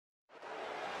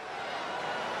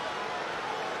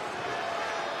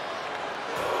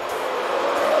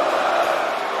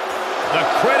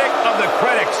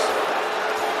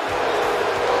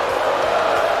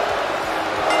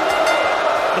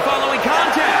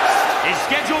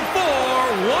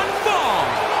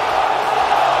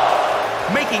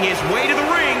making his way to the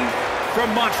ring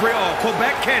from Montreal,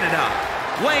 Quebec, Canada,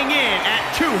 weighing in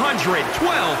at 212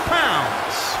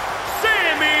 pounds,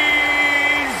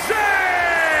 Sami Zayn!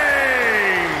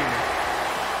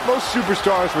 Most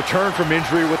superstars return from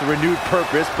injury with a renewed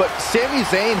purpose, but Sami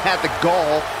Zayn had the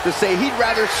gall to say he'd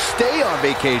rather stay on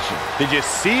vacation. Did you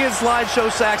see his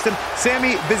slideshow, Saxton?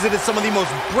 Sami visited some of the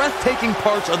most breathtaking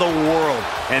parts of the world,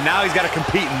 and now he's got to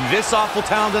compete in this awful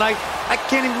town tonight. I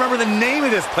can't even remember the name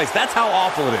of this place. That's how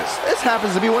awful it is. This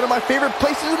happens to be one of my favorite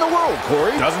places in the world,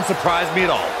 Corey. Doesn't surprise me at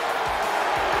all.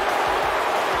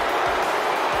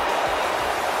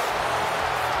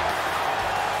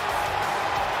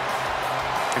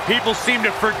 People seem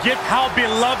to forget how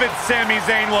beloved Sami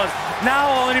Zayn was. Now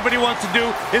all anybody wants to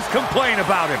do is complain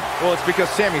about him. Well, it's because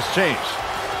Sami's changed.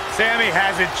 Sami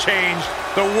hasn't changed.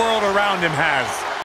 The world around him has.